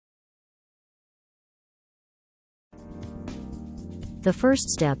The first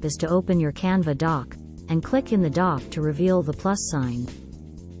step is to open your Canva doc, and click in the doc to reveal the plus sign.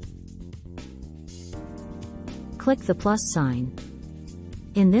 Click the plus sign.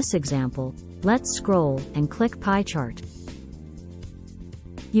 In this example, let's scroll and click Pie Chart.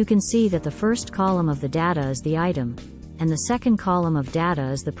 You can see that the first column of the data is the item, and the second column of data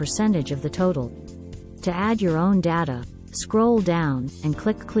is the percentage of the total. To add your own data, scroll down and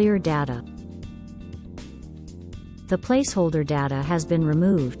click Clear Data. The placeholder data has been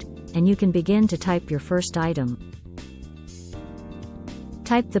removed, and you can begin to type your first item.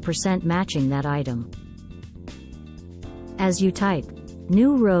 Type the percent matching that item. As you type,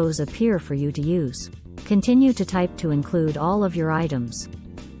 new rows appear for you to use. Continue to type to include all of your items.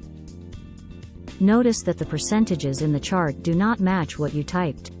 Notice that the percentages in the chart do not match what you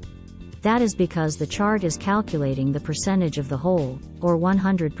typed. That is because the chart is calculating the percentage of the whole, or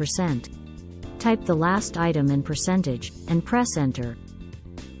 100%. Type the last item in percentage, and press Enter.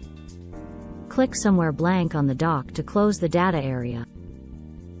 Click somewhere blank on the doc to close the data area.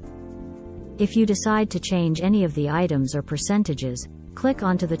 If you decide to change any of the items or percentages, click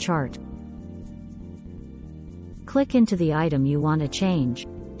onto the chart. Click into the item you want to change,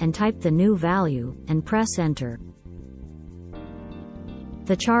 and type the new value, and press Enter.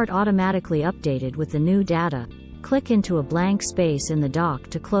 The chart automatically updated with the new data. Click into a blank space in the doc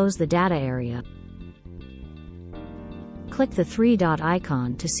to close the data area. Click the three-dot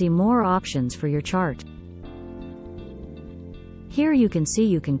icon to see more options for your chart. Here you can see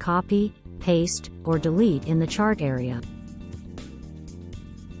you can copy, paste, or delete in the chart area.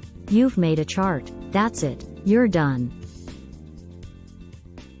 You've made a chart. That's it. You're done.